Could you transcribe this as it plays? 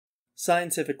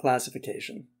Scientific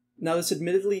classification. Now, this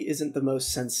admittedly isn't the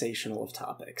most sensational of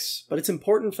topics, but it's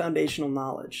important foundational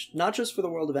knowledge, not just for the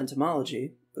world of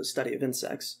entomology, the study of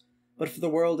insects, but for the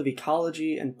world of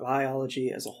ecology and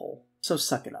biology as a whole. So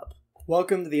suck it up.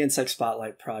 Welcome to the Insect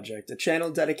Spotlight Project, a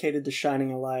channel dedicated to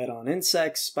shining a light on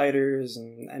insects, spiders,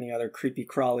 and any other creepy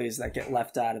crawlies that get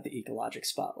left out of the ecologic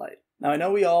spotlight. Now, I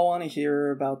know we all want to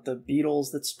hear about the beetles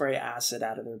that spray acid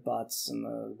out of their butts and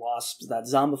the wasps that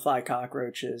zombify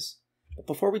cockroaches. But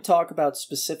before we talk about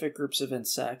specific groups of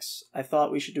insects, I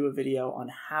thought we should do a video on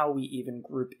how we even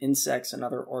group insects and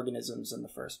other organisms in the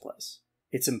first place.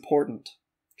 It's important.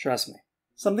 Trust me.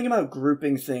 Something about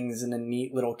grouping things into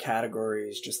neat little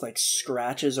categories just like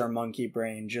scratches our monkey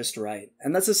brain just right.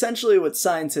 And that's essentially what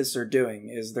scientists are doing,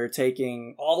 is they're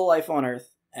taking all the life on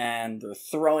Earth and they're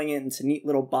throwing it into neat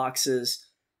little boxes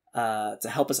to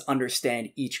help us understand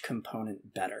each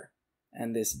component better.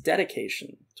 And this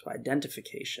dedication to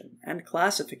identification and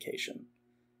classification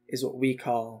is what we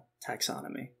call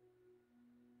taxonomy.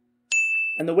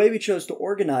 And the way we chose to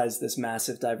organize this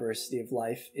massive diversity of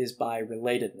life is by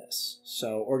relatedness.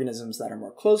 So organisms that are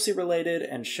more closely related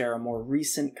and share a more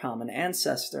recent common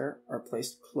ancestor are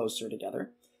placed closer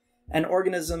together, and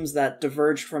organisms that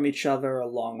diverged from each other a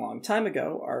long time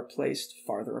ago are placed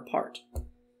farther apart.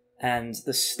 And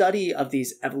the study of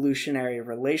these evolutionary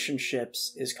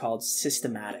relationships is called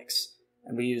systematics,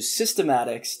 and we use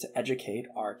systematics to educate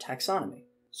our taxonomy.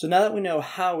 So now that we know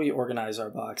how we organize our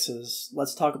boxes,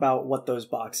 let's talk about what those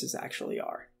boxes actually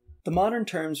are. The modern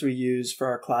terms we use for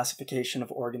our classification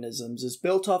of organisms is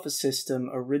built off a system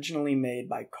originally made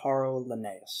by Carl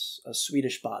Linnaeus, a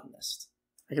Swedish botanist.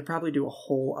 I could probably do a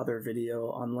whole other video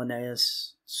on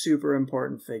Linnaeus. Super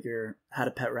important figure, had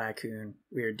a pet raccoon,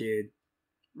 weird dude.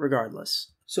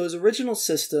 Regardless. So his original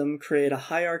system created a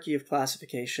hierarchy of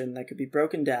classification that could be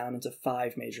broken down into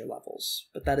 5 major levels,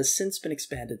 but that has since been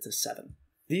expanded to 7.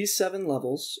 These 7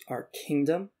 levels are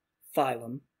kingdom,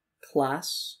 phylum,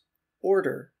 class,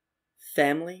 order,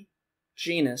 family,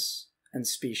 genus, and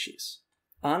species.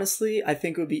 Honestly, I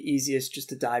think it would be easiest just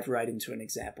to dive right into an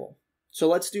example. So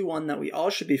let's do one that we all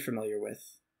should be familiar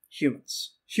with: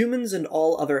 humans. Humans and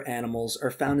all other animals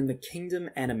are found in the kingdom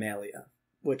Animalia,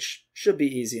 which should be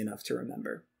easy enough to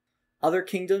remember. Other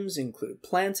kingdoms include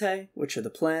Plantae, which are the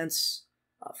plants,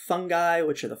 fungi,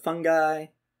 which are the fungi,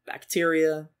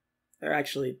 bacteria. There are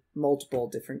actually multiple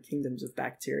different kingdoms of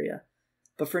bacteria.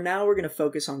 But for now, we're going to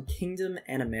focus on kingdom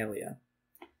Animalia.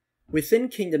 Within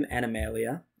kingdom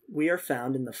Animalia, we are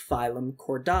found in the phylum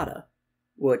Chordata,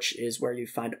 which is where you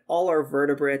find all our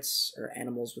vertebrates, or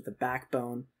animals with a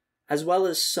backbone, as well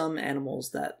as some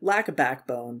animals that lack a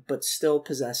backbone but still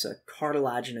possess a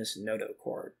cartilaginous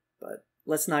notochord. But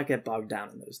let's not get bogged down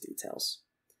in those details.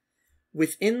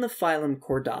 Within the phylum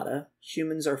Chordata,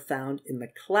 humans are found in the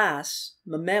class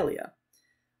Mammalia.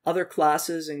 Other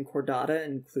classes in Chordata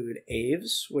include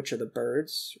aves, which are the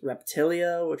birds,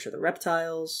 reptilia, which are the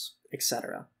reptiles,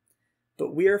 etc.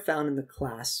 But we are found in the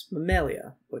class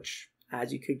Mammalia, which,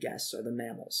 as you could guess, are the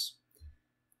mammals.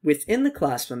 Within the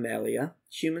class Mammalia,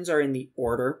 humans are in the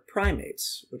order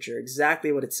Primates, which are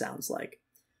exactly what it sounds like.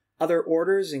 Other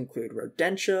orders include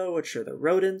Rodentia, which are the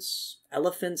rodents,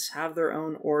 elephants have their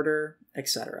own order,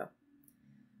 etc.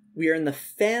 We are in the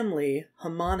family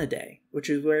Hominidae, which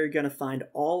is where you're going to find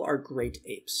all our great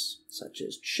apes, such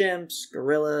as chimps,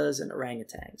 gorillas, and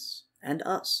orangutans, and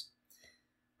us.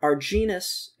 Our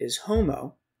genus is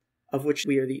Homo, of which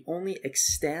we are the only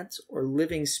extant or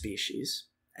living species,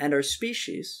 and our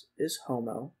species is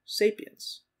Homo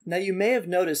sapiens. Now, you may have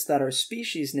noticed that our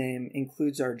species name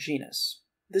includes our genus.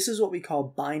 This is what we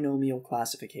call binomial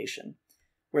classification,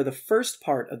 where the first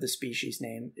part of the species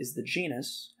name is the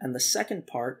genus, and the second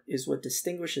part is what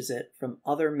distinguishes it from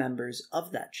other members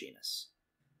of that genus.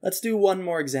 Let's do one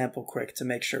more example quick to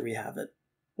make sure we have it.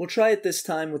 We'll try it this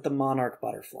time with the monarch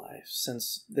butterfly,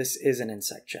 since this is an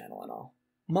insect channel and all.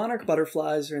 Monarch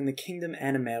butterflies are in the kingdom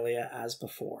Animalia as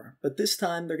before, but this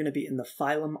time they're going to be in the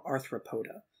phylum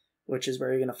Arthropoda, which is where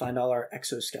you're going to find all our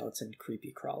exoskeleton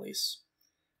creepy crawlies.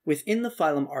 Within the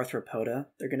phylum Arthropoda,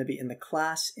 they're going to be in the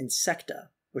class Insecta,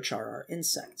 which are our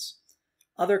insects.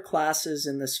 Other classes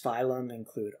in this phylum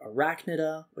include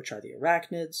Arachnida, which are the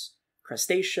arachnids,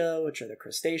 Crustacea, which are the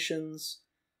crustaceans,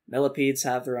 millipedes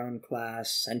have their own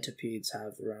class, centipedes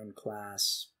have their own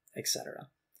class, etc.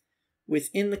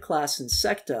 Within the class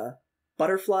Insecta,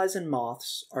 butterflies and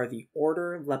moths are the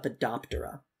order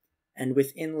Lepidoptera, and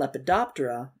within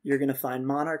Lepidoptera, you're going to find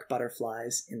monarch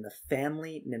butterflies in the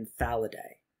family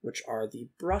Nymphalidae, which are the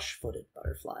brush-footed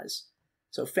butterflies.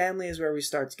 So family is where we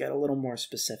start to get a little more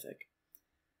specific.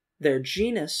 Their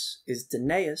genus is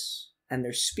Danaus, and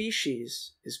their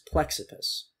species is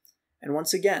Plexippus. And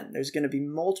once again, there's going to be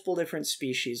multiple different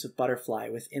species of butterfly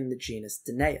within the genus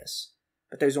Danaus,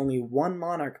 but there's only one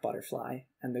monarch butterfly,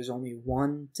 and there's only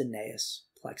one Danaus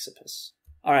plexippus.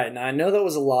 Alright, now I know that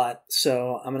was a lot,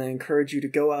 so I'm going to encourage you to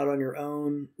go out on your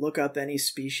own, look up any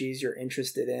species you're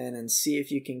interested in, and see if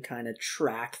you can kind of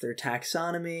track their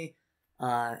taxonomy,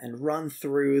 and run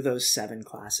through those 7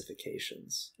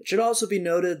 classifications. It should also be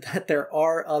noted that there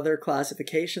are other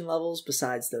classification levels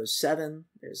besides those 7.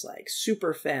 There's like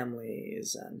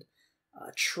superfamilies and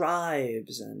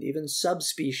tribes and even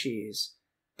subspecies.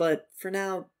 But for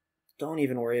now, don't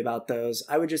even worry about those.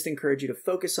 I would just encourage you to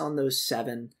focus on those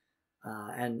 7,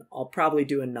 and I'll probably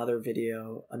do another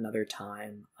video another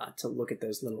time to look at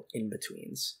those little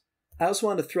in-betweens. I also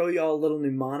wanted to throw y'all a little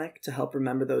mnemonic to help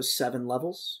remember those 7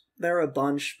 levels. There are a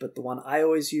bunch, but the one I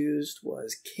always used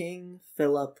was King,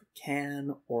 Philip,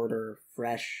 Can, Order,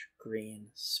 Fresh, Green,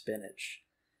 Spinach.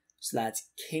 So that's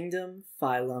Kingdom,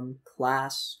 Phylum,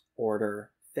 Class,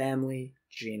 Order, Family,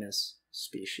 Genus,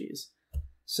 Species.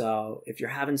 So if you're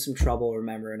having some trouble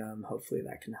remembering them, hopefully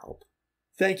that can help.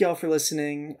 Thank y'all for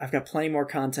listening. I've got plenty more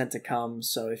content to come,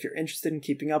 so if you're interested in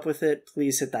keeping up with it,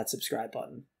 please hit that subscribe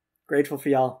button. Grateful for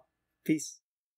y'all. Peace.